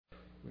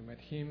We met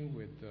him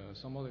with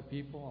some other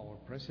people, our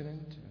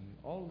president, and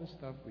all the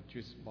stuff which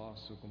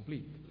was so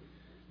complete.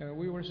 And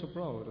we were so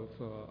proud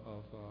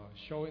of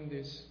showing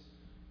this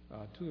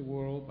to the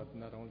world, but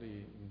not only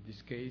in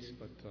this case,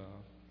 but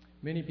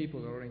many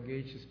people are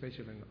engaged,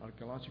 especially in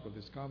archaeological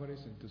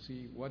discoveries, and to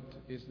see what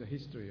is the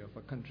history of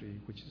a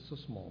country which is so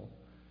small,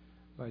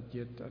 but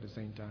yet at the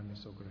same time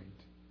is so great.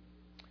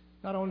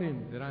 Not only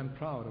that I'm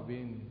proud of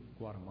being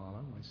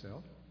Guatemalan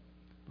myself,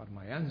 but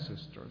my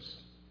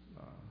ancestors.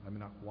 I'm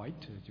not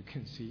white, as you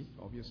can see,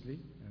 obviously.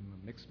 I'm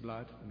a mixed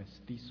blood,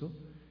 mestizo.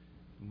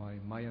 My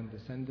Mayan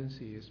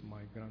descendancy is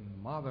my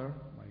grandmother.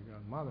 My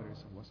grandmother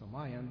was a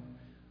Mayan.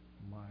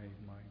 My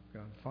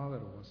grandfather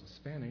was a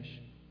Spanish.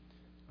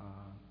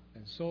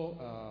 And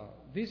so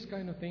these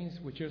kind of things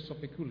which are so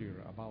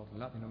peculiar about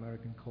Latin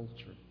American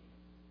culture.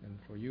 And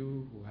for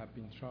you who have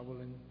been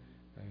traveling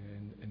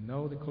and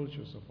know the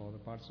cultures of other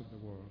parts of the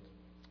world,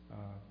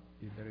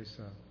 there is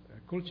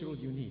a cultural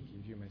unique,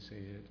 if you may say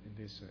it, in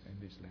these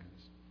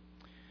lands.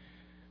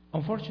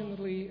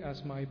 Unfortunately,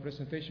 as my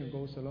presentation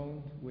goes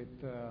along with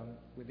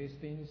these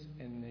things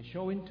and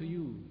showing to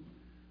you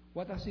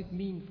what does it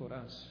mean for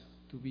us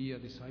to be a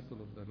disciple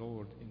of the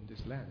Lord in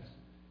these lands.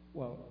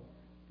 Well,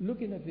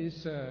 looking at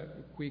this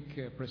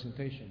quick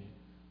presentation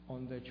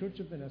on the Church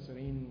of the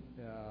Nazarene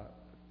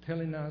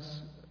telling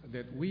us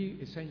that we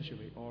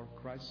essentially are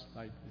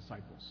Christ-like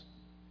disciples.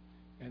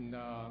 And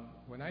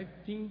when I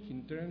think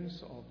in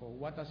terms of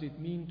what does it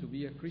mean to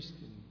be a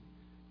Christian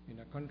in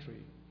a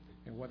country,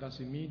 and what does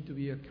it mean to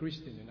be a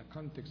Christian in a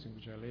context in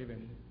which I live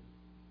in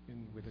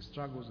with the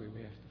struggles that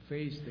we have to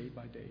face day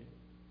by day,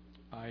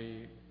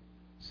 I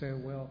say,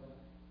 well,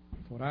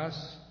 for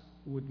us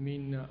would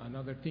mean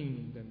another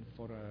thing than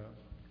for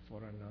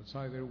an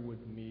outsider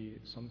would mean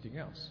something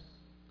else.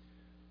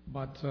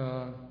 But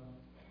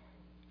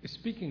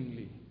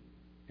speakingly,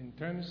 in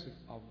terms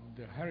of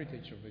the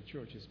heritage of the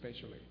church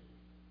especially,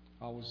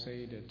 I would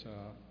say that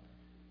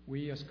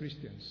we as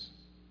Christians,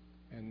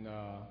 and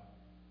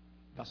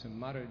doesn't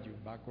matter your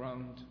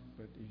background,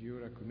 but if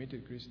you're a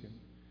committed Christian,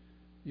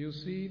 you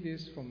see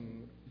this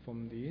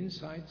from the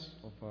insights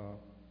of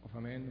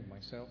a man, of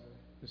myself,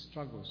 the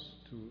struggles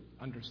to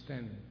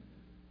understand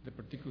the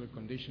particular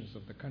conditions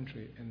of the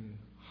country and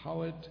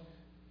how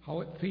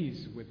it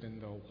fits within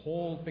the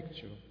whole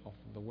picture of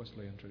the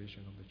Wesleyan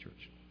tradition of the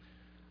church.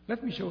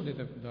 Let me show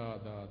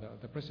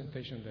the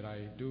presentation that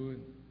I do.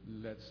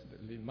 Let's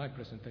leave my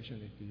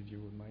presentation, if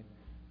you would mind,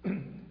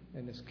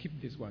 and skip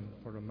this one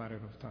for a matter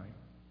of time.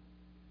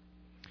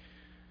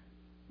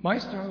 My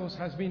struggles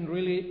has been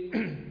really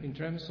in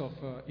terms of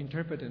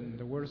interpreting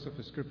the words of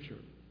the Scripture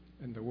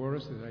and the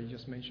words that I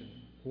just mentioned.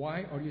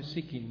 Why are you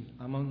seeking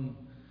among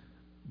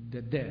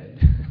the dead,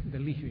 the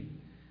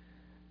living?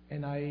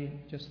 And I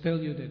just tell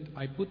you that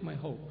I put my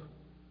hope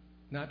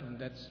not on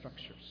dead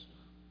structures,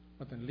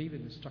 but on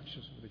living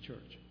structures of the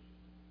church.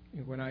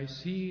 And when I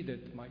see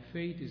that my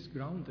faith is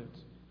grounded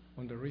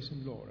on the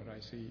risen Lord, and I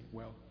see,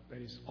 well,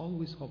 there is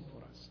always hope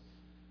for us.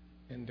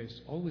 And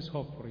there's always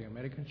hope for the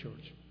American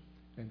church.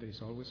 And there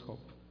is always hope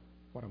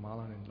for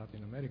Guatemalan and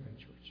Latin American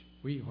church.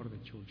 We are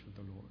the church of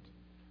the Lord.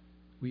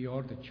 We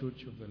are the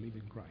church of the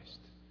living Christ.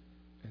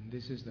 And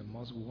this is the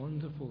most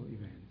wonderful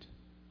event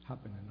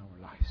happening in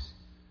our lives.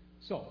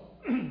 So,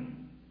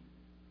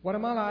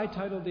 Guatemala, I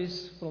titled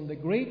this From the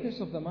Greatness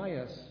of the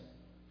Mayas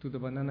to the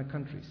Banana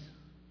Countries.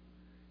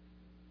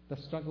 The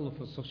struggle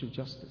for social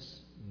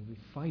justice. And we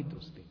fight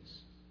those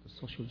things, the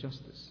social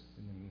justice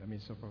in the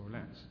midst of our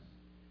lands.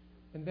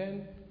 And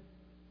then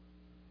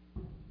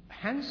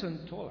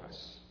Hansen told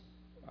us,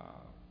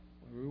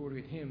 when we were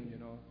with him,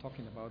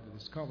 talking about the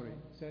discovery,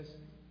 says,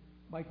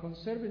 by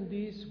conserving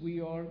this,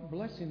 we are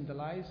blessing the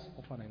lives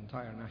of an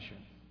entire nation.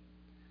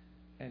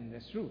 And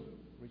that's true,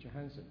 Richard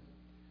Hansen.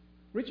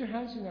 Richard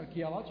Hansen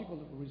archaeological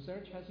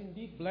research has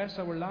indeed blessed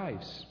our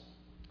lives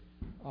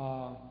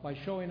by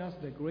showing us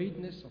the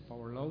greatness of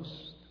our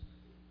lost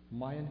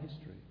Mayan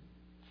history.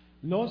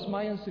 Lost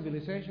Mayan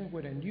civilization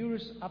were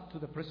endures up to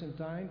the present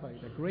time by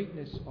the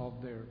greatness of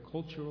their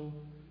cultural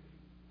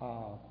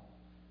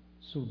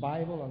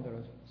survival under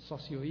a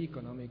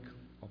socio-economic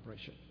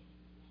oppression.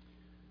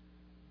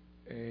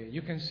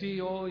 You can see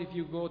if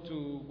you go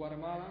to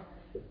Guatemala,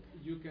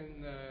 you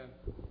can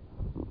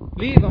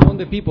live among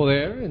the people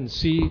there and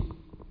see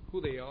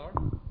who they are,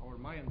 our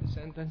Mayan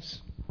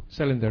descendants,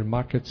 selling their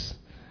markets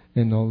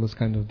and all those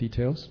kind of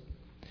details.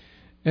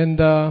 And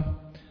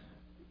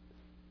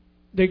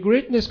their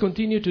greatness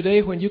continues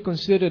today when you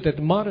consider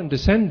that modern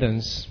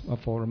descendants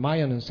of our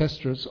Mayan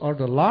ancestors are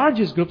the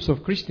largest groups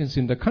of Christians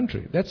in the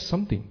country. That's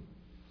something.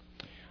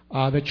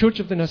 The Church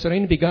of the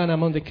Nazarene began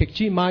among the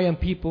Quechua Mayan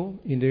people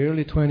in the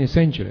early 20th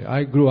century.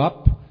 I grew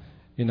up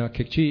in a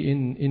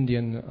Quechua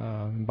Indian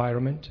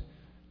environment,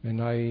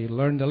 and I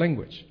learned the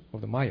language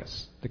of the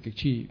Mayas, the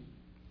Quechua.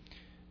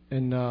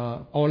 And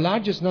our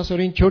largest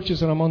Nazarene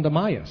churches are among the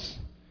Mayas.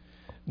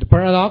 The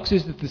paradox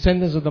is that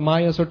descendants of the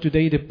Mayas are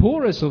today the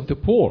poorest of the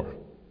poor,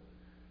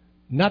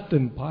 not the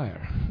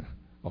empire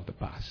of the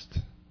past.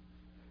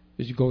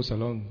 Which goes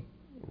along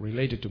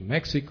related to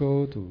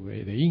Mexico,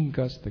 to the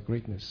Incas, the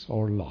greatness,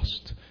 all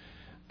lost.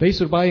 They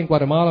survive in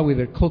Guatemala with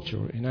their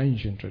culture and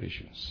ancient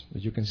traditions.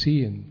 As you can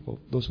see, and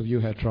those of you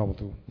who have traveled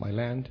to my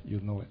land, you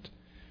know it.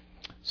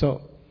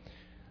 So,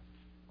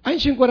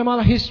 ancient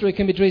Guatemala history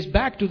can be traced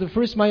back to the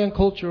first Mayan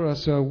culture,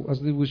 as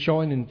it was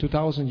shown in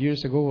 2,000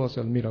 years ago, as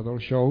El Mirador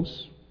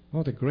shows.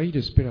 One of the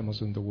greatest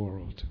pyramids in the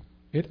world.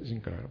 It is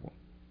incredible.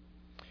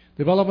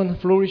 Development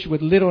flourished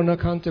with little or no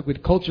contact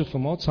with cultures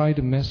from outside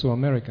the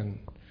Mesoamerican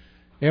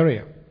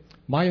area.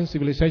 Mayan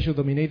civilization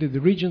dominated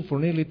the region for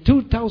nearly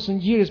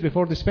 2,000 years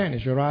before the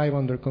Spanish arrived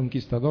under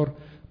conquistador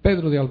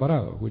Pedro de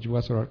Alvarado, which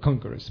was our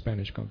conqueror,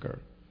 Spanish conqueror,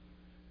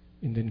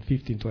 in the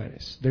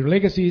 1520s. Their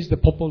legacy is the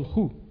Popol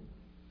Vuh,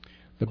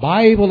 the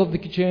Bible of the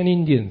Quichean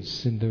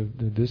Indians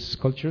in these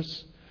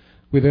cultures,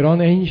 with their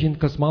own ancient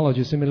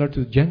cosmology similar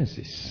to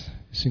Genesis.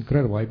 It's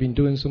incredible. I've been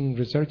doing some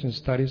research and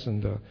studies on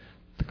the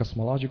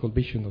cosmological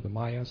vision of the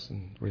Mayas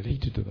and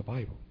related to the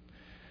Bible.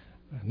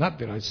 Not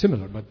that it's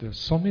similar, but there's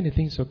so many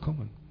things are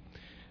common.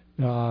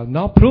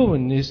 Now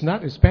proven is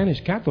not a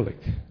Spanish Catholic,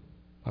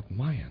 but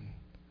Mayan.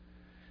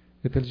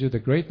 It tells you the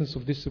greatness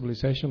of this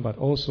civilization, but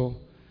also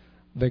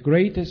the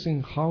greatness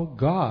in how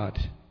God,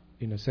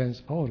 in a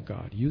sense, our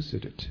God, used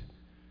it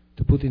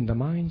to put in the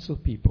minds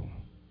of people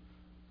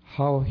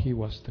how He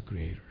was the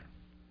Creator,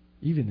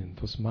 even in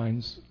those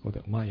minds of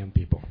the Mayan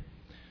people.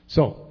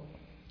 So,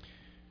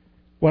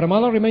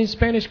 Guatemala remained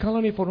Spanish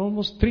colony for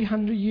almost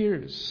 300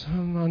 years.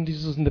 On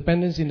this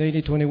independence in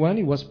 1821,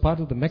 it was part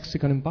of the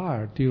Mexican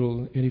Empire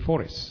till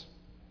 1840s.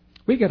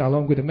 We get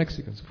along with the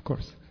Mexicans, of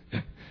course.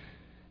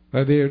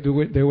 But they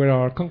were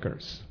our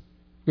conquerors.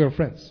 We are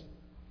friends.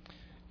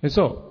 And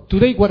so,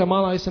 today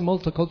Guatemala is a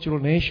multicultural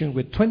nation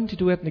with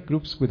 22 ethnic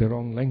groups with their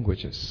own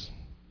languages.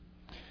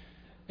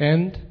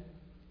 And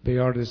they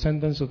are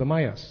descendants of the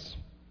Mayas.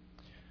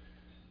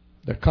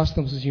 Their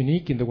customs is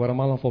unique in the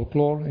Guatemalan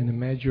folklore and a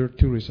major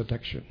tourist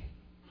attraction.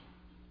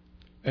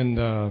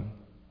 And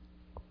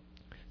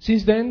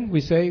since then,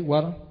 we say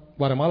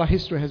Guatemala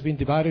history has been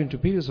divided into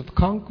periods of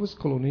conquest,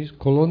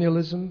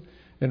 colonialism,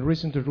 and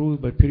recently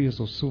ruled by periods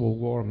of civil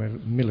war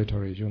and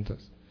military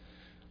juntas.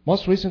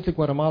 Most recently,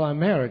 Guatemala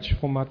emerged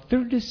from a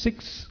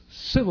 36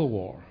 civil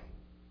war.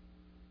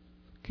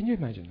 Can you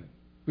imagine that?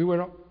 We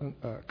were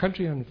a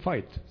country on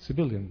fight,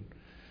 civilian,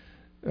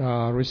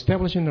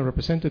 establishing a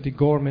representative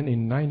government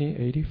in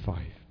 1985.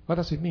 What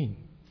does it mean?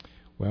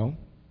 Well,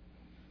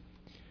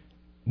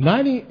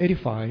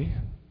 1985,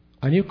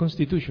 a new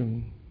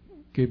constitution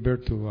gave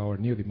birth to our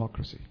new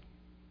democracy.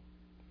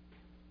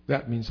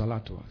 That means a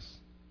lot to us.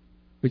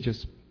 We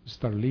just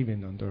start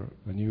living under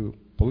a new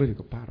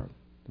political pattern,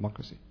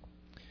 democracy.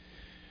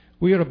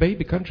 We are a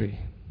baby country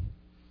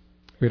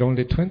with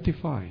only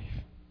 25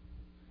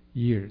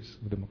 years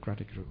of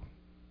democratic rule.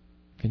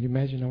 Can you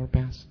imagine our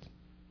past?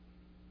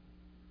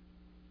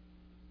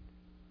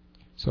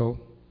 So,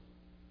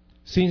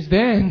 since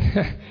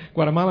then,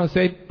 Guatemala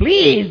said,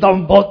 please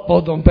don't vote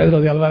for Don Pedro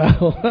de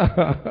Alvarado.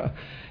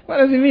 What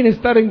does it mean?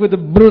 Starting with the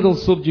brutal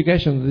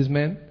subjugation of this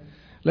man,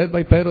 led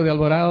by Pedro de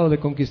Alvarado, the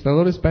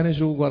conquistador. Spanish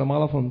ruled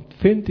Guatemala from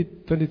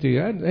 2023.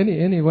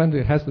 Anyone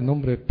that has the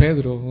nombre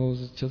Pedro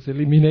was just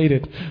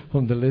eliminated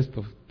from the list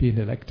of being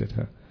elected.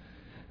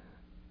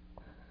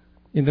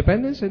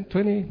 Independence in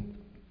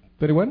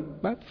 2031,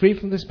 but free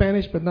from the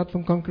Spanish, but not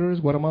from conquerors.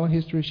 Guatemalan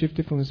history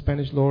shifted from the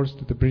Spanish lords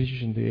to the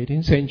British in the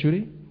 18th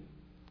century,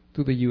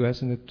 to the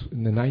U.S. in the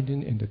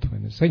 19th and the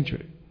 20th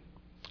century.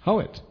 How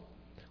it?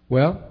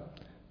 Well,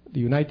 the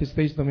United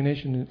States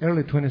domination in the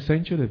early 20th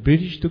century, the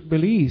British took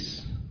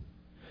Belize,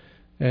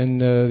 and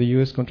the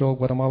U.S. controlled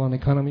Guatemalan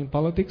economy and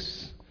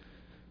politics.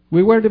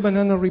 We were the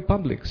banana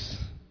republics.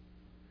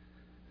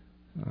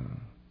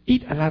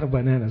 Eat a lot of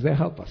bananas, they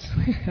help us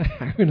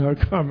in our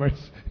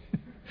commerce,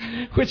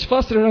 which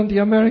fostered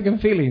anti-American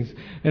feelings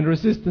and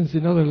resistance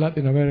in other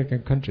Latin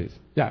American countries.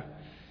 Yeah,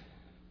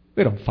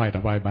 we don't fight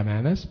about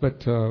bananas, but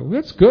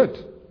that's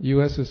good.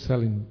 U.S.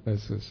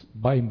 is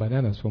buying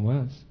bananas from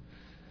us.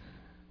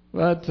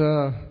 But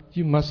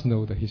you must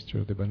know the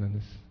history of the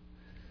bananas.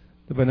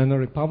 The banana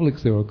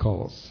republics, they were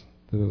called,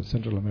 to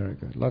Central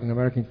America. Latin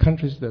American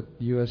countries that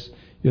the U.S.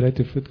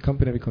 United Fruit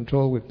Company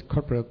controlled with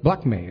corporate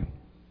blackmail.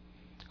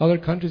 Other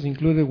countries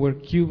included were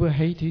Cuba,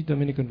 Haiti,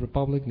 Dominican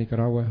Republic,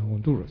 Nicaragua, and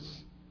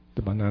Honduras,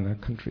 the banana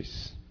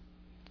countries.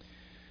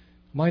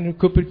 Minor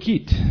Cooper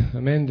Keith,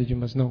 a man that you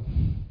must know,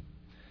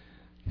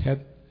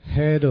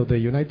 head of the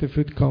United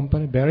Fruit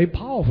Company, very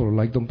powerful,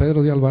 like Don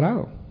Pedro de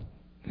Alvarado.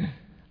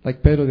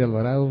 Like Pedro de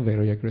Alvarado,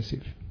 very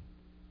aggressive.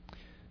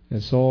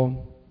 And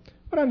so,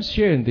 but I'm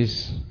sharing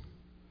this.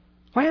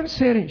 Why I'm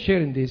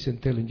sharing this and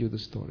telling you the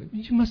story?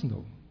 You must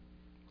know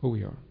who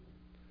we are.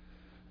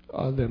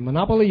 The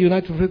monopoly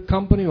United Fruit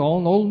Company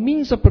owned all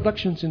means of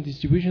production and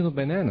distribution of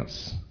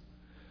bananas.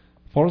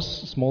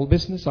 Forced small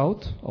business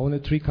out,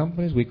 owned 3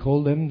 companies. We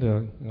call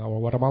them, our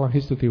Guatemala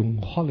history,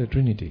 Holy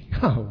Trinity.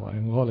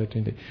 Holy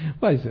Trinity.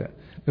 What is that?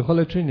 The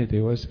Holy Trinity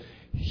was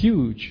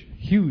huge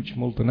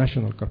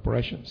multinational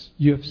corporations.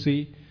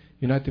 UFC,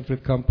 United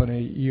Fruit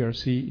Company,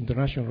 ERC,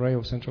 International Rail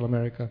of Central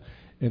America,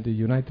 and the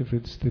United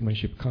Fruit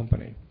Steamship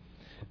Company.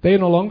 They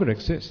no longer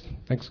exist,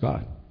 thanks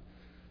God,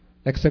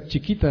 except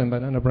Chiquita and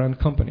Banana Brand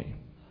Company,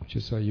 which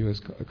is a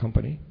U.S.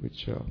 company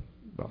which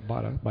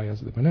buy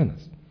us the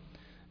bananas.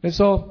 And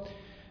so,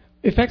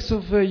 effects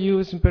of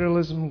U.S.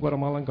 imperialism,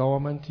 Guatemalan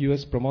government,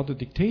 U.S. promoted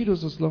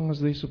dictators as long as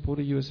they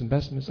supported U.S.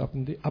 investments up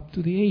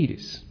to the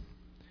 80s.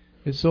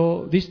 And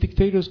so these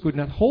dictators could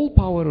not hold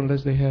power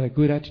unless they had a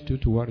good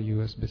attitude toward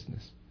U.S.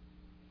 business.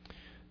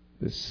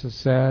 This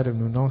sad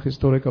and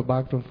non-historical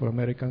background for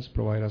Americans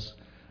provide us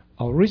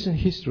our recent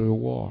history of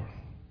war,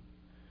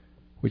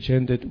 which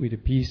ended with the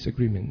peace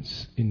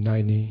agreements in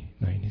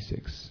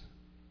 1996.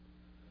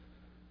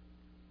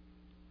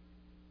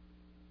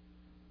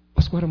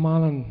 As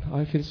Guatemalan,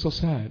 I feel so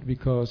sad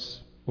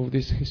because of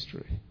this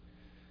history.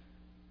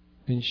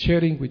 And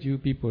sharing with you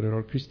people that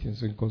are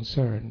Christians and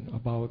concerned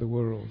about the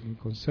world, and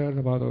concerned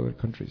about other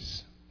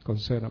countries,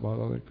 concerned about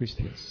other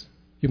Christians,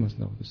 you must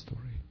know the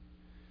story.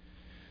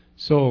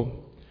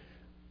 So,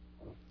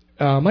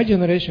 my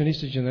generation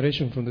is a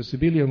generation from the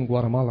civilian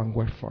Guatemalan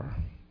warfare.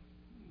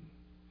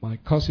 My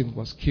cousin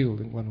was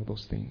killed in one of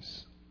those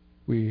things.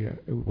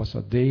 It was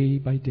a day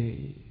by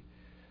day.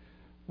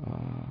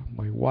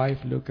 My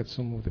wife looked at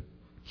some of the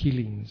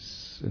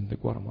killings in the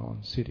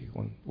Guatemalan city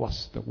when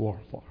was the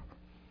warfare.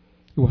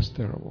 It was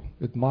terrible.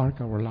 It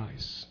marked our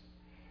lives.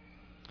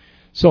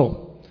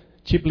 So,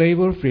 cheap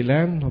labor, free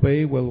land,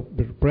 obey, well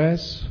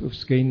press,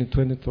 we've gained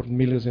 24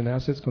 million in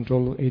assets,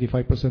 control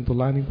 85% of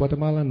land in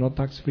Guatemala, no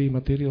tax-free,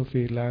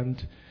 material-free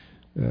land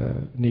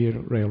near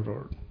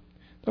railroad.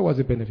 That was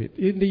the benefit.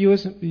 In the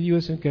U.S.,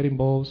 didn't get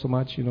involved so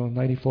much,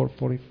 94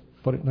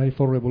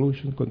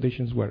 revolution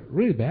conditions were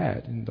really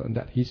bad in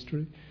that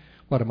history.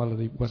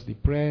 Guatemala was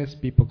depressed,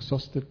 people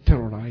exhausted,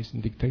 terrorized in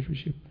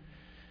dictatorship.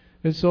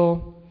 And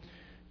so,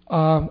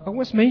 I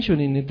was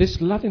mentioning this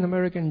Latin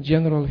American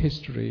general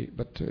history,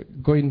 but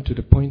going to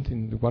the point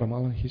in the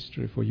Guatemalan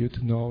history for you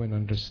to know and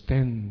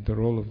understand the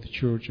role of the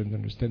church and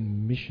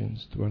understand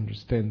missions, to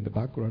understand the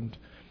background.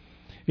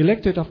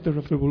 Elected after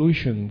the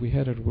revolution, we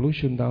had a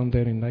revolution down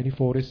there in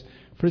 1940s.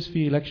 First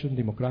free election,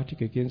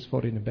 democratic, against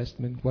foreign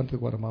investment, went to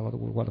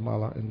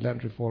Guatemala, and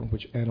land reform,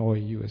 which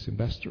annoyed U.S.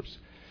 investors.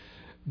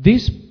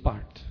 This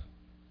part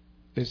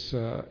is,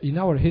 in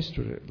our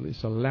history,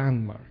 is a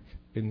landmark.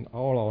 In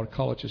all our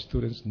college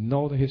students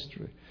know the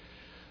history.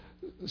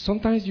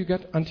 Sometimes you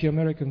get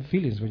anti-American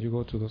feelings when you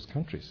go to those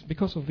countries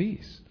because of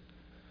these.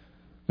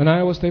 And I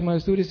always tell my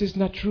students, it's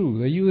not true.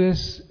 The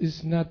U.S.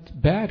 is not a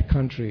bad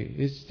country.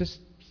 It's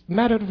just a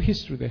matter of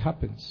history that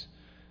happens.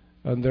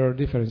 And there are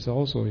differences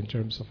also in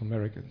terms of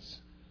Americans.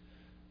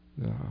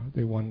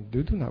 They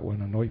do not want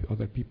to annoy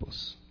other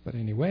peoples. But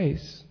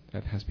anyways,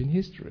 that has been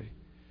history.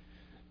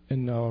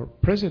 And our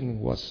president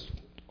was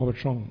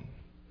overthrown,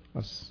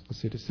 as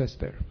it says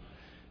there.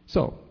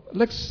 So,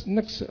 next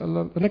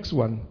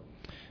one.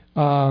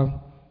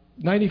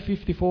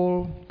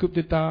 1954 coup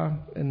d'etat,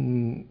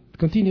 and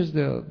continues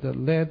the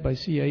led by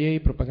CIA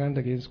propaganda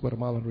against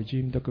Guatemalan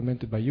regime,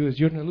 documented by U.S.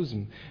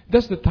 journalism.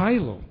 That's the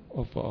title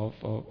of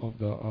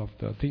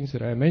the things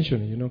that I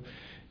mentioned.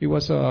 It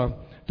was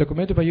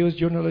documented by U.S.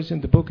 journalists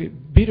in the book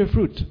Bitter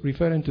Fruit,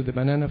 referring to the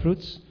banana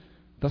fruits.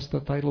 That's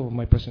the title of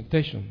my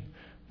presentation,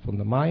 from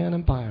the Mayan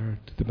Empire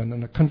to the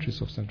banana countries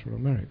of Central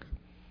America.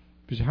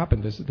 Which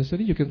happened. They said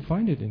you can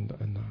find it in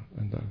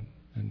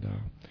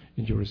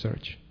your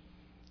research.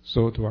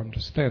 So to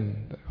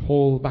understand the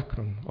whole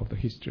background of the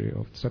history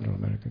of Central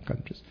American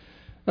countries,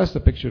 that's the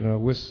picture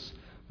with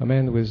a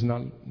man who is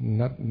not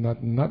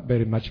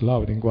very much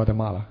loved in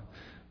Guatemala.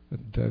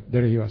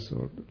 There he was,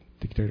 or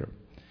dictator.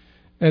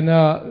 And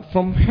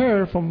from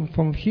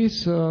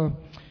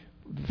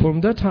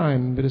that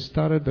time, it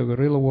started the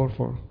guerrilla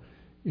warfare.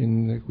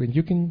 When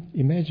you can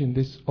imagine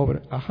this, over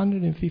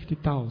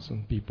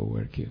 150,000 people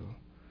were killed.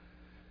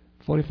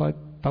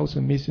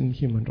 45,000 missing,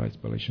 human rights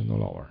violation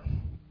all over.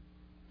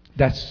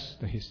 That's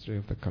the history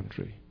of the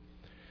country.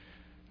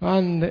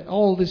 And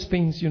all these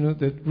things,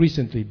 that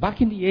recently,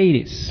 back in the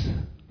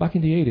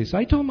 80s,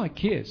 I told my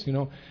kids,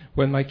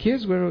 when my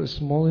kids were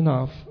small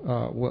enough,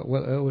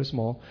 were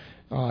small,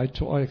 I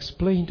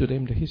explained to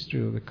them the history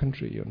of the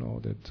country,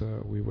 that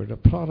we were the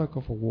product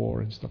of a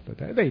war and stuff like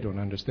that. They don't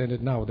understand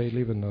it now. They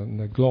live in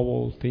a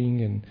global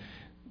thing, and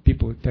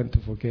people tend to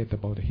forget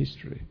about the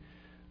history.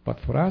 But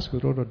for us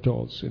who are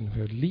adults and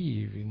who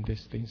live in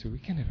these things, we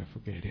can never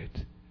forget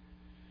it.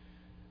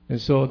 And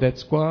so that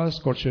squash,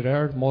 scorched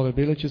earth, murder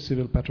villages,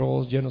 civil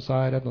patrols,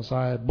 genocide,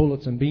 ethnocide,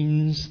 bullets and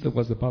beans, that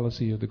was the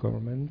policy of the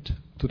government.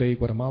 Today,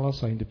 Guatemala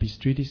signed the peace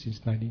treaty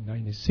since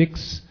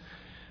 1996,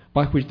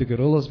 by which the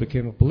guerrillas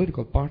became a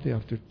political party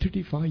after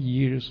 35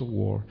 years of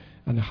war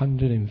and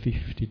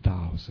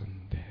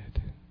 150,000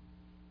 dead.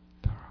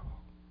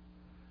 Terrible.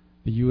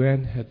 The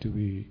UN had to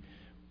be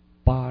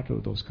part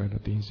of those kind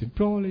of things. And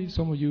probably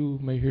some of you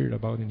may hear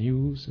about the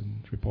news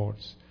and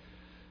reports.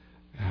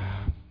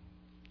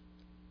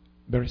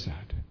 Very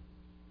sad.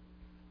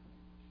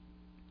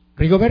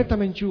 Rigoberta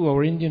Menchú,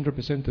 our Indian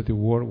representative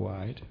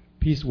worldwide,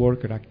 peace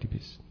worker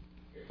activist,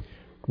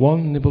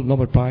 won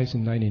Nobel Prize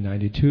in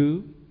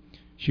 1992.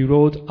 She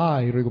wrote,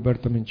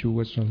 Rigoberta Menchú,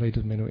 was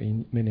translated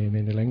in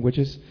many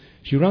languages.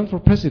 She ran for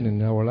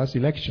president in our last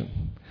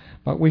election,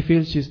 but we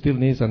feel she still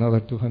needs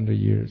another 200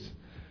 years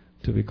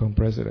to become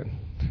president,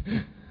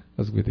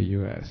 as with the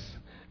U.S.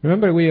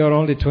 Remember, we are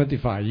only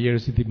 25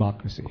 years in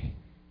democracy.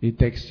 It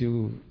takes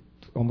you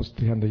almost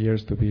 300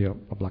 years to be a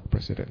black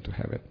president to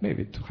have it.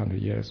 Maybe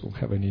 200 years we'll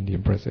have an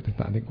Indian president,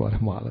 and in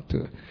Guatemala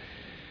too.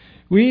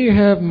 We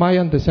have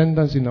Mayan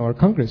descendants in our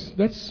Congress.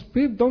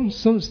 We've done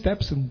some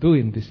steps in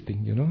doing this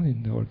thing,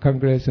 in our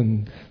Congress,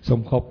 and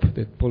some hope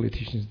that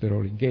politicians that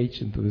are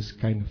engaged into this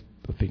kind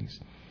of things.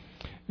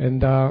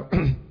 And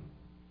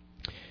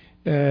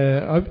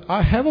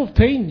I have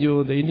obtained,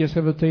 the Indians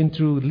have obtained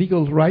through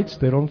legal rights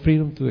their own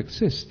freedom to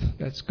exist.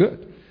 That's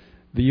good.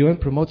 The UN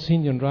promotes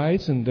Indian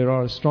rights, and there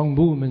are strong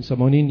movements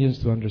among Indians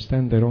to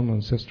understand their own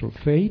ancestral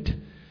fate.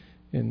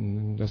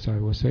 And as I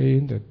was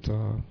saying, that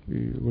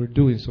we're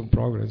doing some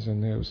progress,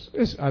 and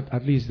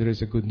at least there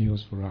is a good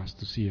news for us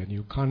to see a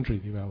new country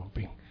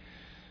developing.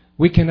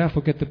 We cannot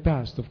forget the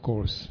past, of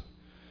course,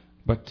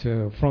 but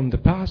from the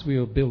past we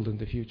will build in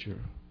the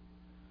future.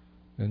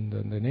 And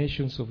the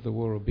nations of the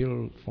world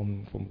build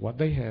from what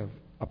they have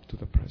up to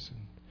the present.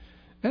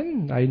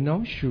 And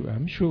I'm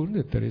sure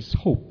that there is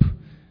hope,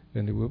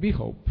 and there will be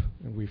hope,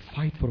 and we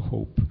fight for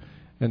hope.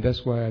 And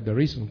that's why the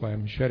reason why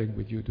I'm sharing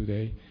with you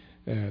today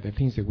the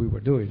things that we were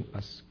doing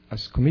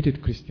as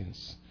committed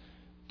Christians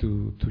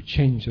to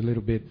change a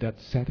little bit that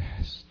sad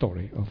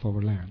story of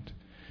our land.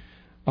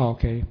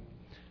 Okay.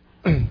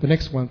 The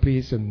next one,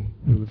 please, and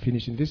we'll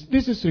finish in this.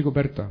 This is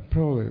Rigoberta.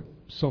 Probably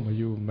some of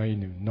you may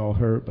know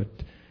her, but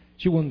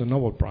she won the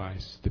Nobel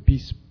Prize, the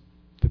Peace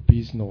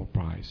Nobel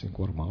Prize in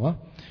Guatemala.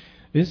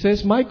 It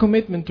says, "My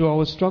commitment to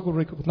our struggle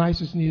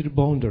recognizes neither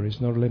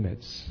boundaries nor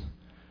limits.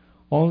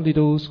 Only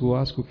those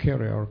who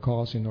carry our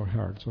cause in our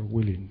hearts are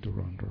willing to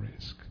run the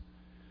risk."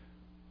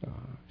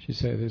 She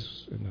said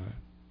this in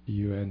a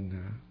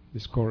UN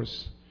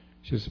discourse.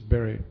 She's a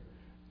very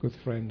good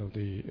friend of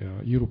the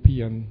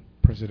European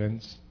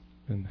presidents,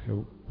 and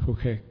who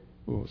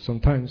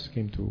sometimes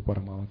came to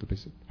Guatemala to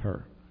visit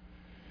her.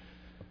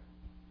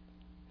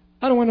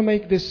 I don't want to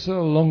make this a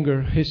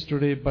longer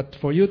history, but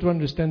for you to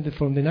understand that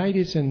from the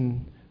 90s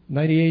and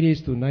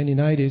 1980s to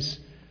 1990s,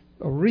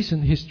 a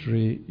recent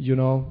history,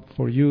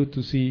 for you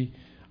to see.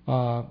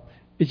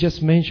 It's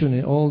just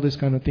mentioning all these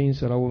kind of things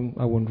that I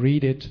won't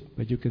read it,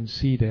 but you can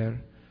see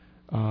there.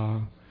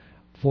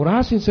 For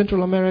us in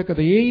Central America,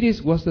 the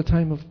 80s was the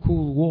time of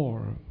Cold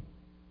War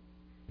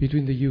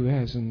between the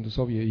U.S. and the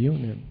Soviet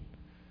Union.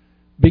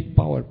 Big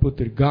power put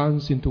their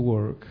guns into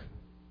work.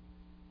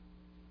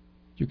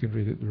 You can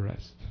read it the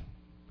rest.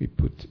 We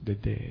put the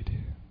dead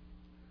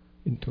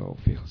into our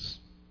fields.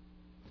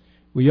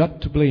 We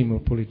ought to blame our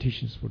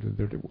politicians for the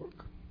dirty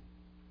work,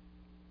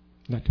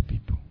 not the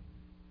people.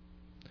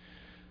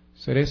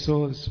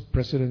 Cerezo, these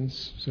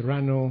presidents,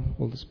 Serrano,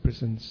 all these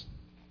presidents,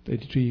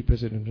 83,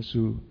 President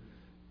Rasul,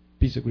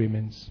 peace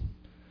agreements.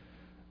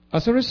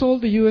 As a result,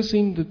 the U.S.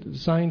 signed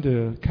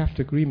the CAFTA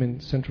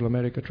agreement, Central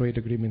America Trade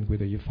Agreement, with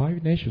the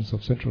 5 nations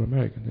of Central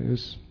America. It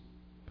was,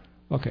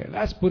 okay,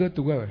 let's put it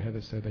together,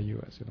 had said the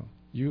U.S.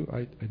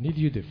 I need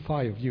you, the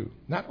 5 of you,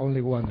 not only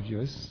one of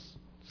you. It's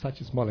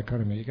such a small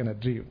economy, you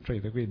cannot do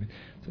trade agreement.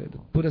 So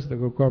put us the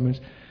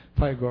governments,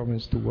 5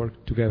 governments to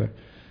work together.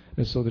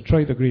 And so the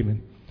trade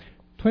agreement.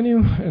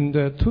 In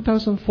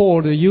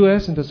 2004, the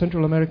U.S. and the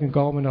Central American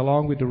government,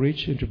 along with the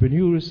rich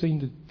entrepreneurs, signed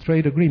the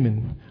trade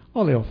agreement.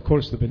 Only, of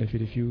course, to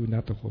benefit a few,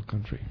 not the whole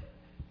country.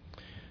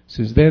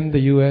 Since then, the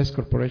U.S.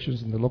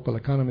 corporations and the local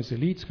economies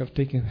elites have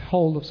taken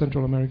hold of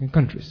Central American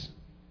countries.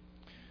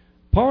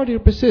 Poverty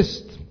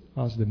persists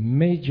as the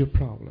major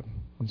problem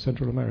in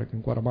Central America.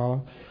 In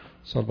Guatemala,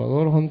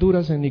 Salvador,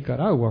 Honduras, and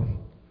Nicaragua,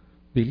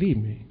 believe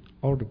me,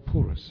 are the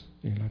poorest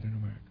in Latin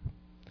America.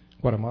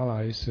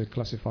 Guatemala is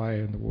classified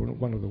in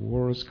one of the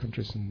worst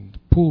countries in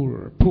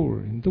poor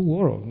in the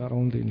world, not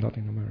only in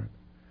Latin America.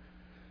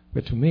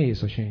 But to me,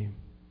 it's a shame.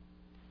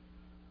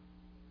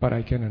 But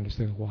I can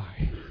understand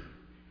why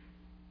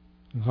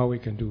and how we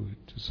can do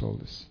it to solve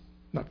this.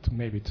 Not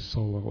to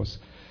solve. I was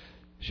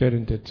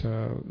sharing that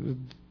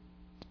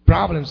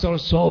problems are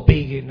so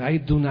big, and I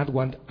do not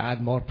want to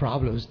add more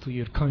problems to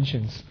your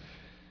conscience.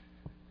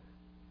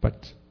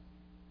 But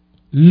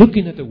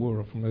looking at the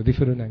world from a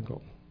different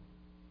angle,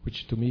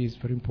 which to me is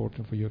very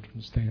important for you to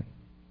understand.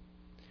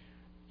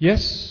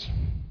 Yes,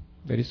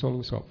 there is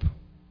always hope.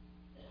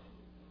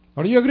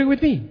 Or you agree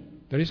with me?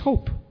 There is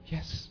hope.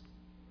 Yes.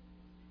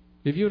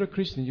 If you're a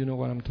Christian, you know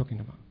what I'm talking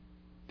about.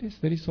 Yes,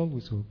 there is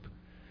always hope.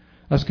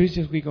 As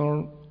Christians, we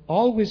are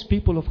always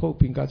people of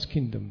hope in God's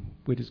kingdom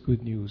with His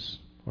good news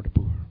for the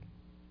poor.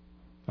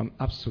 I'm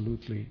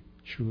absolutely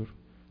sure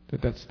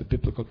that that's the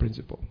biblical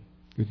principle.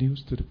 Good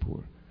news to the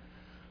poor.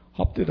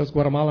 Hope that as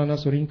Guatemala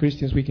Nazarene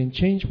Christians, we can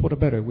change for the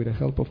better with the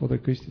help of other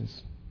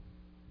Christians,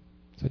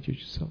 such as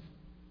yourself.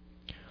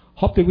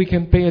 Hope that we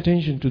can pay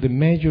attention to the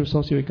major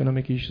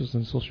socioeconomic issues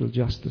and social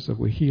justice that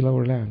will heal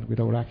our land with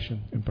our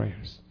action and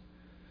prayers.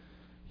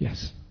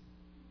 Yes,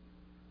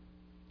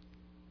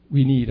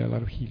 we need a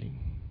lot of healing.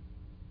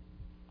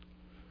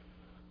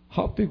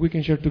 Hope that we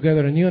can share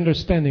together a new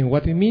understanding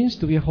what it means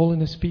to be a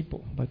holiness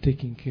people by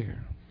taking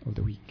care of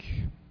the weak.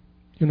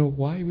 You know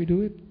why we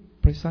do it?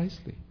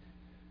 Precisely.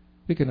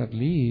 We cannot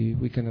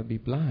be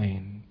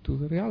blind to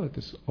the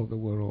realities of the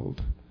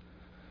world.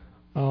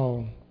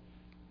 Hope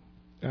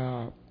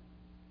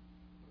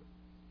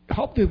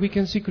that we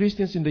can see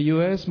Christians in the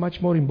U.S. much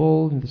more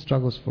involved in the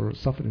struggles for a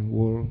suffering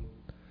world.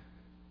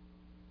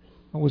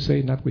 I would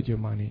say not with your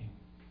money,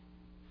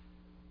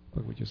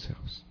 but with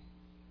yourselves.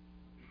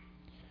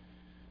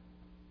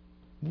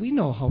 We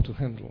know how to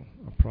handle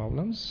our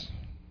problems,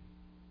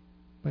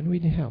 but we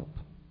need help.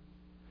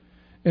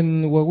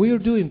 And what we are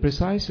doing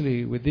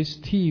precisely with this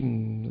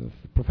team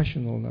of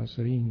professional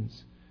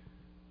Nazarenes,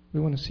 we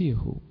want to see a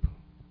hope.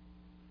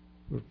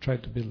 We're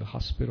trying to build a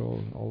hospital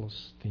and all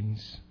those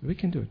things. We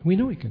can do it. We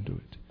know we can do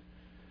it.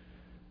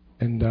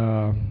 And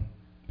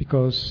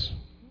because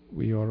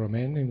we are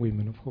men and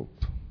women of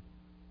hope.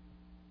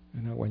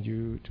 And I want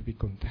you to be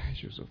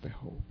contagious of the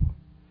hope.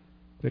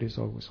 There is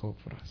always hope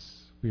for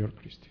us. We are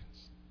Christians.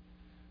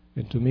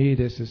 And to me,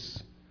 this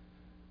is,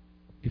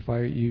 if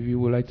you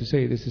would like to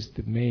say, this is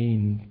the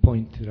main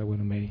point that I want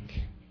to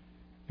make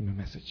in my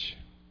message.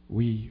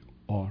 We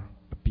are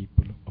a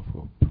people of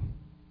hope.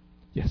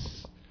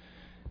 Yes.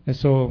 And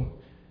so,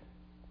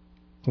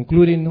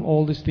 concluding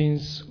all these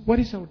things, what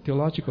is our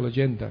theological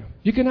agenda?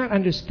 You cannot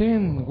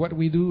understand what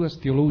we do as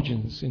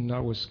theologians and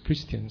as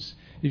Christians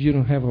if you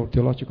don't have our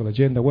theological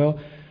agenda. Well,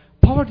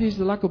 poverty is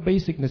the lack of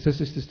basic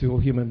necessities that all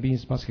human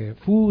beings must have.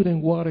 Food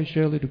and water,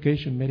 shelter,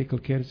 education, medical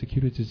care,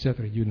 security,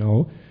 etc. You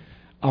know.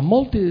 A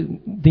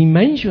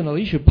multi-dimensional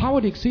issue.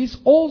 Poverty exceeds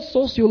all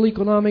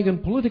socio-economic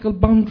and political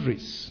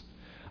boundaries.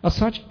 As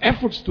such,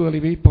 efforts to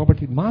alleviate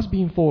poverty must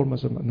be informed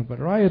as a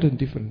variety of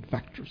different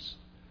factors.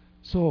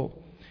 So,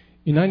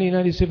 in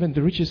 1997,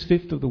 the richest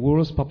fifth of the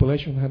world's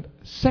population had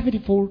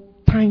 74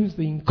 times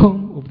the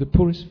income of the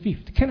poorest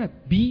fifth. It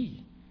cannot be.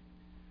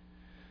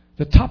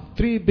 The top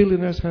 3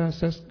 billionaires have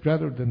access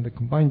greater than the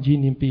combined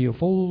GDP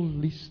of all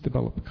least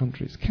developed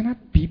countries.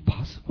 Cannot be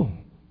possible.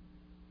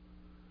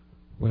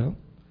 Well,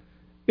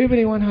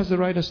 everyone has the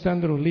right to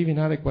standard of living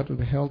adequate to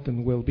the health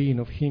and well-being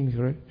of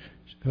him,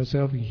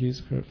 herself, and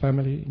her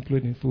family,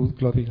 including food,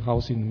 clothing,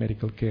 housing,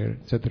 medical care,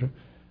 etc.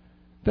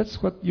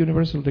 That's what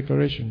Universal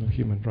Declaration of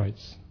Human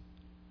Rights.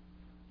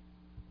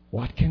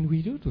 What can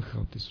we do to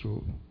help this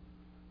rule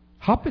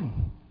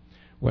happen?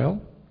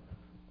 Well,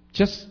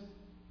 just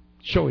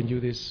showing you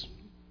this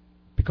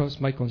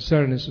because my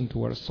concern is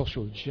towards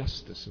social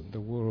justice in the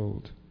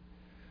world.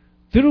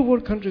 Third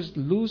world countries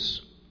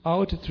lose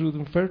out through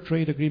the fair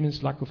trade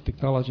agreements, lack of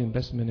technology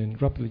investment,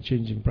 and rapidly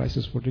changing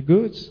prices for the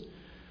goods.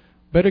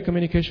 Better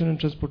communication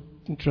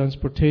and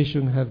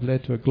transportation have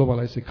led to a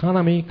globalized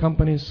economy.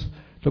 Companies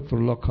look for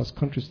low-cost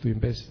countries to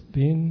invest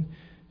in.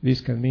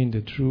 This can mean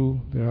that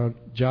there are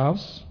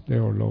jobs, they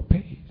are low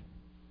paid.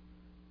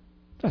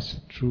 That's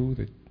true.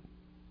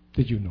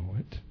 Did you know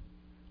it?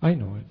 I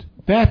know it.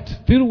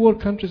 That third world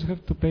countries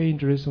have to pay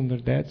interest on their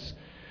debts.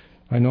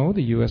 I know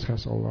the U.S.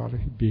 has a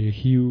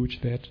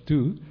huge debt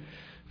too.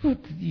 But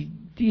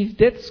these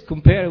debts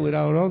compared with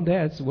our own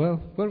debts,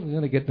 well, where are we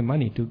going to get the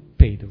money to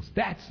pay those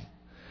debts?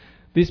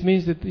 This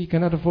means that we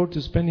cannot afford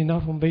to spend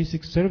enough on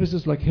basic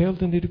services like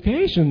health and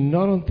education,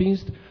 not on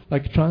things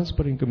like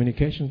transport and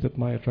communications that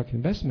might attract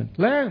investment.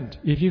 Land.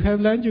 If you have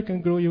land, you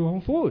can grow your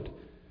own food.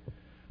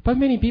 But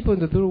many people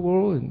in the third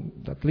world,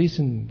 and at least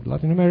in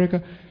Latin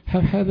America,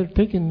 have had it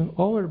taken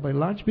over by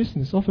large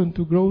business, often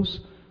to grow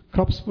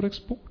crops for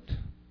export.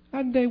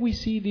 And then we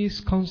see this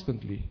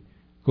constantly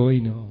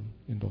going on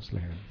in those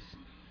lands.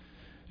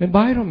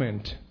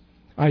 Environment.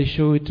 I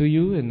show it to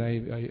you, and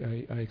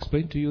I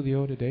explained to you the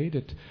other day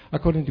that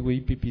according to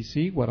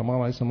IPCC,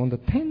 Guatemala is among the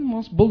 10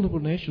 most vulnerable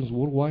nations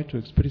worldwide to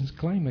experience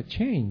climate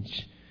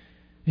change.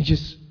 And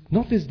just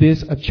notice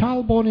this, a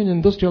child born in an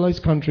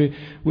industrialized country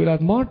will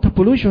add more to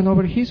pollution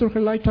over his or her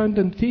lifetime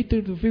than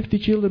 30 to 50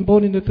 children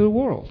born in the third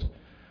world.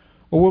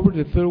 However,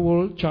 the third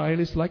world child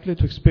is likely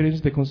to experience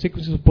the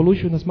consequences of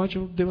pollution in a much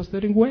more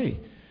devastating way.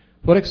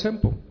 For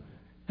example,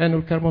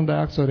 annual carbon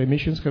dioxide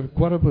emissions have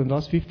quadrupled in the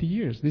last 50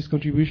 years. This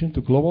contribution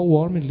to global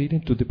warming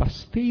leading to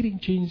devastating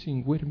changes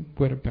in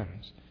weather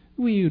patterns.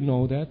 We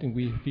know that, and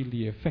we feel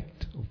the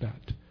effect of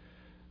that.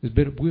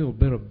 We are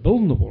very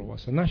vulnerable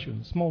as a nation,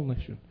 a small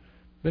nation,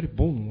 very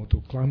vulnerable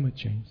to climate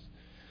change.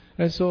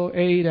 And so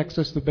aid,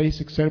 access to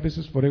basic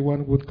services for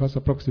everyone would cost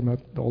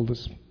approximately all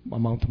this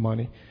amount of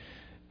money.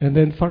 And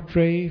then fair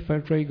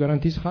trade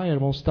guarantees higher,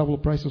 more stable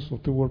prices for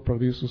the world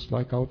producers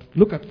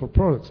look at for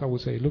products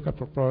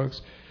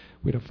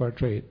with a fair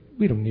trade.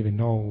 We don't even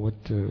know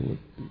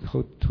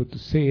how to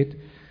say it,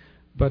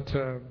 but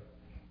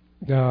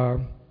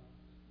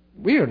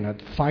we are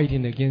not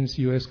fighting against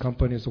U.S.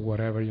 companies or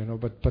whatever,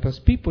 But as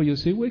people, you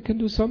see, we can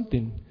do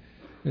something.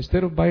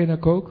 Instead of buying a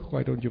Coke,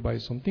 why don't you buy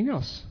something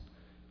else?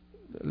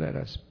 Let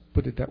us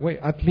put it that way.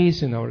 At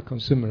least in our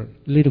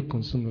little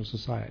consumer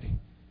society,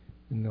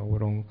 in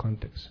our own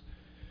context.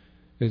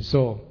 And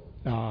so,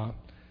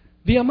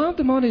 the amount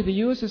of money the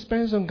U.S.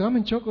 spends on gum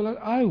and chocolate,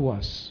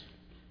 was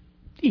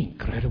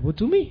incredible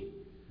to me.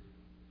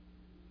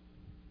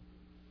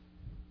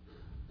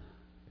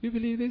 You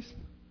believe this?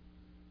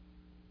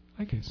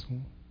 I guess so.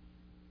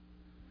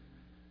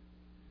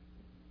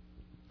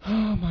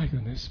 Oh my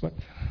goodness, but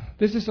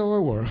this is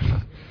our world.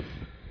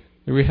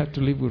 We have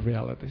to live with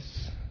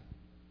realities.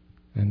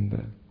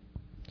 And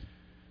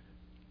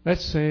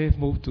let's say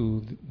move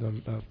to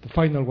the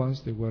final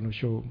ones they want to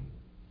show.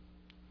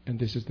 And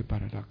this is the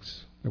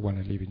paradox, the one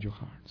I leave in your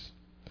hearts.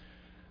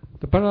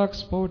 The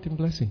paradox, poverty and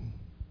blessing.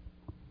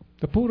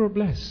 The poor are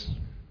blessed.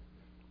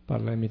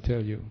 But let me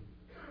tell you,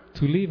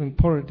 to live in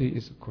poverty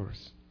is a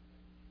curse.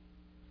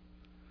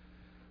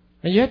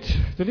 And yet,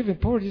 to live in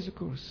poverty is a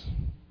curse.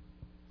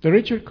 The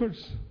rich are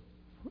cursed.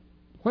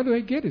 Why do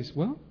I get this?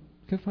 Well,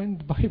 you can find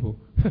the Bible.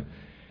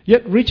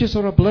 Yet riches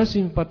are a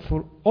blessing, but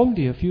for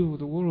only a few of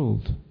the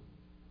world.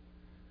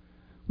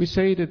 We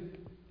say that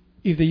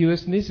if the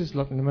U.S. sneezes,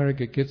 Latin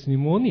America gets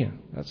pneumonia.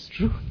 That's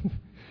true.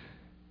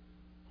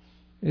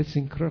 It's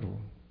incredible.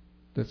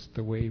 That's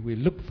the way we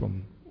look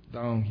from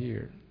down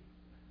here.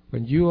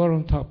 When you are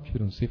on top, you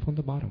don't see from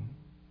the bottom.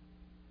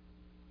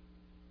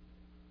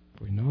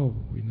 We know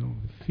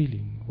the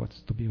feeling what's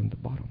to be on the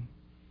bottom.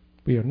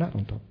 We are not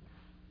on top.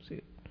 See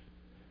it.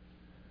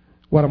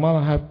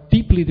 Guatemala have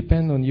deeply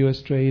depend on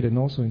U.S. trade and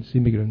also its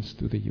immigrants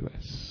to the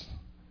U.S.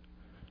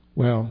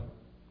 Well,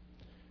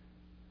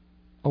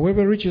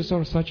 however, riches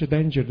are such a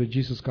danger that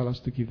Jesus calls us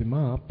to give them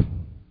up.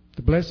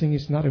 The blessing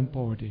is not in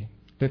poverty.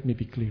 Let me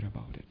be clear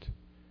about it.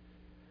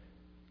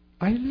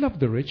 I love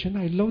the rich and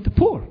I love the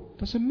poor.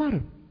 Doesn't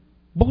matter.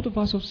 Both of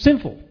us are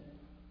sinful.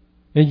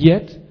 And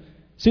yet,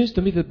 seems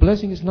to me that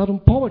blessing is not in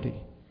poverty,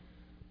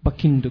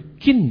 but in the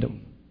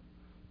kingdom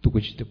to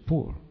which the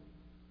poor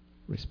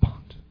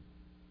respond.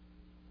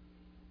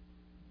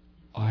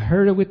 I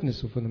heard a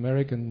witness of an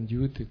American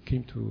youth that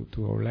came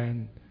to our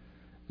land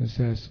and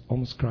says,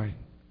 almost crying,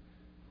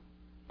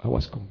 I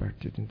was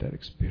converted in that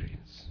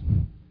experience.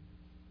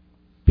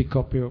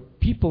 Because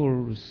people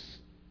are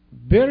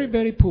very,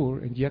 very poor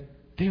and yet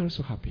they are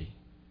so happy.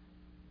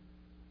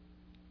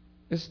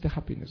 It's the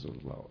happiness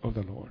of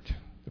the Lord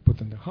they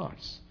put in their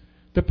hearts.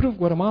 The proof,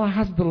 Guatemala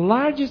has the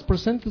largest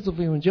percentage of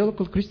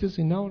evangelical Christians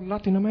in now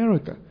Latin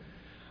America.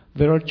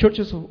 There are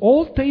churches of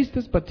all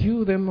tastes, but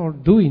few of them are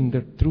doing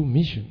their true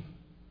mission.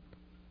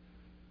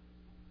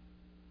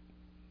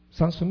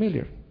 Sounds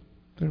familiar?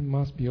 There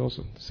must be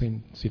also the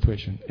same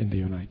situation in the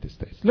United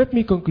States. Let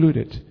me conclude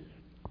it.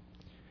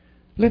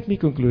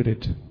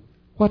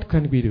 What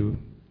can we do?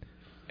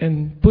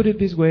 And put it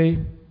this way,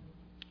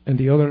 and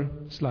the other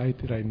slide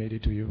that I made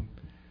it to you.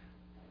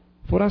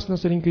 For us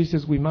Nazarene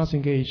Christians, we must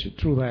engage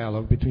true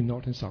dialogue between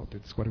North and South.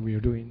 That's what we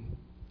are doing,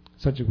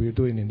 such as we are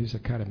doing in this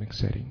academic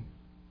setting.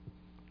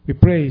 We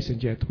praise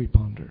and yet we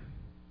ponder.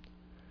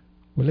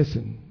 We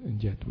listen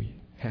and yet we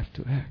have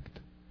to act.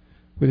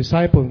 We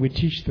disciple and we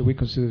teach that we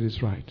consider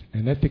this right,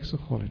 and ethics of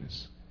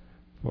holiness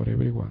for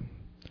everyone,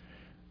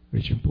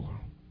 rich and poor.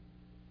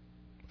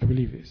 I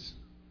believe this.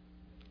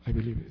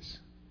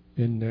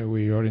 And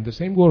we are in the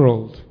same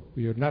world.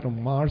 We are not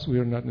on Mars, we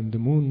are not on the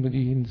moon, but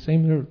in the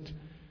same earth.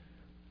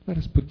 Let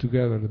us put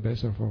together the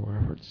best of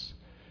our efforts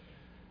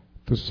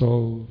to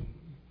solve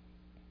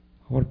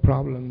our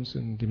problems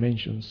and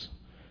dimensions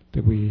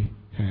that we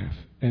have.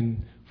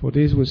 And for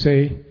this we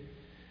say,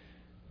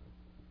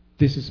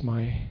 this is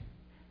my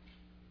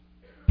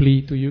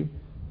plea to you.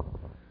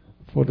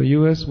 For the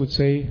U.S. would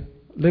say,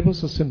 live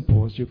as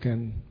simple as you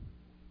can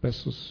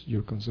versus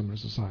your consumer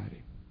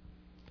society.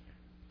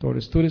 To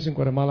the students in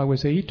Guatemala we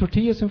say, eat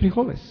tortillas and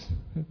frijoles.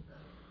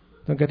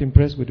 Don't get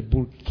impressed with the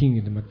Burger King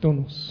and the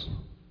McDonald's.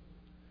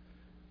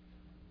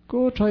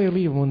 Go try to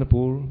live among the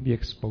poor, be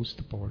exposed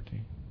to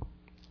poverty.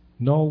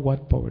 Know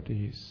what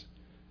poverty is.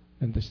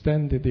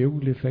 Understand that the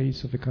ugly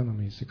face of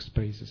economies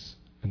expresses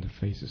in the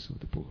faces of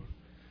the poor.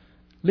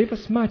 Live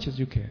as much as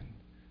you can.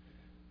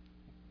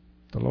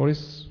 The Lord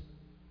is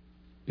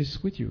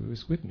with you,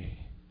 is with me.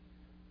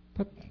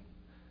 But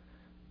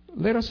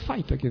let us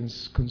fight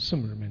against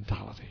consumer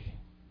mentality.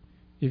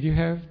 If you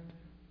have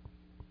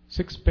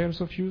 6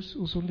 pairs of shoes,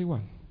 use only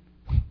one.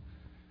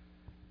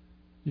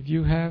 If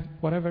you have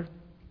whatever,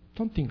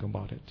 don't think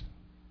about it.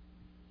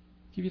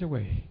 Give it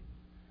away.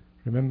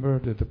 Remember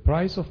that the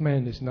price of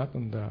man is not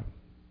on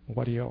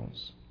what he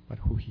owns, but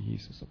who he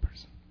is as a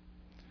person.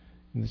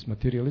 In this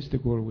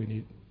materialistic world, we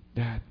need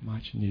that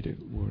much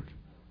needed word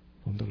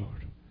from the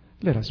Lord.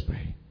 Let us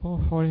pray.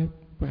 Bow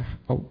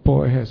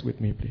your heads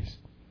with me, please.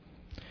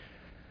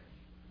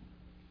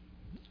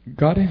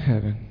 God in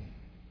heaven,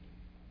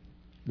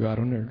 God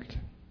on earth,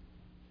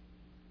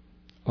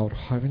 our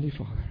Heavenly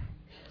Father,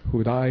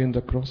 who died on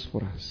the cross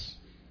for us,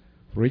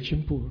 rich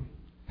and poor,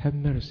 have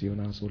mercy on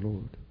us, O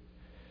Lord,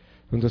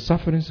 on the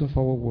sufferings of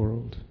our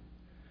world,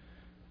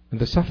 and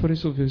the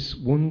sufferings of this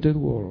wounded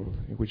world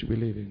in which we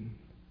live in.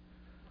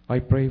 I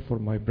pray for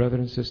my brother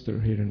and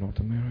sister here in North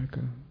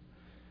America,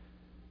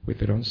 with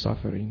their own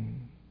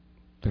suffering,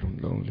 their own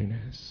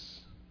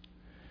loneliness.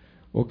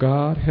 O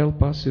God,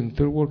 help us in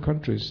third world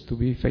countries to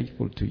be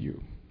faithful to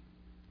you.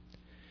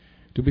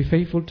 To be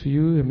faithful to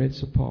you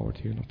amidst of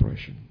poverty and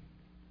oppression.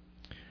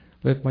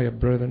 Let my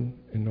brethren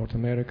in North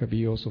America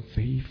be also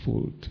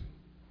faithful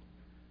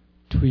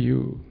to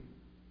you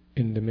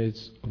in the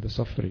midst of the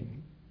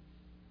suffering.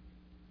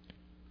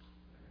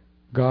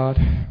 God,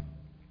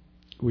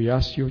 we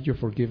ask you your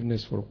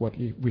forgiveness for what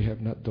we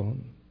have not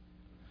done.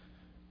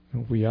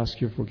 And we ask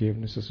your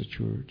forgiveness as a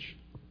church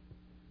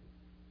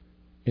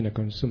in a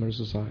consumer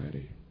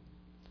society.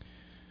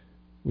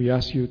 We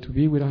ask you to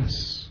be with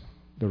us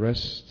the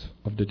rest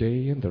of the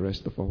day and the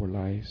rest of our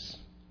lives.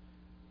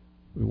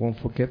 We won't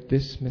forget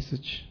this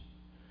message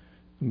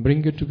and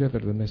bring it together,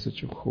 the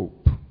message of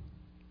hope.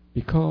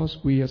 Because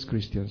we as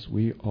Christians,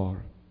 we are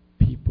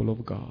people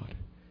of God,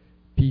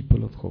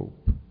 people of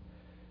hope.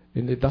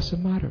 And it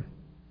doesn't matter.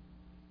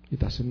 It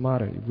doesn't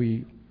matter if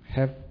we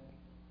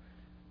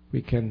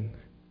can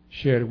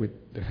share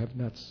with the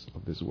have-nots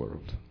of this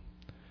world.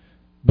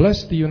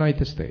 Bless the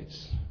United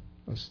States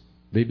as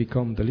they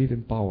become the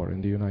leading power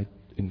in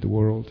the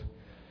world,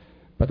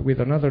 but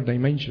with another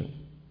dimension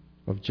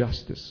of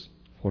justice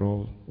for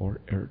all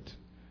our earth.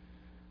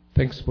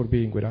 Thanks for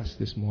being with us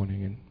this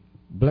morning, and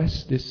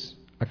bless this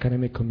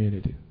academic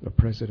community, the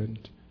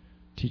president,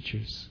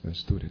 teachers, and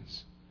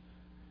students.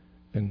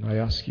 And I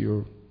ask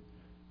you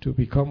to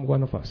become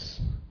one of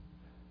us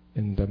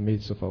in the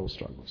midst of our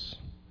struggles.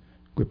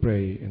 We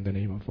pray in the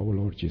name of our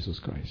Lord Jesus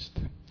Christ.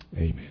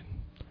 Amen.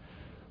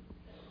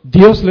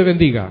 Dios le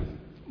bendiga.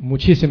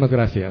 Muchísimas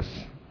gracias.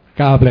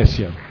 God bless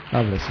you.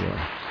 God bless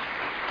you.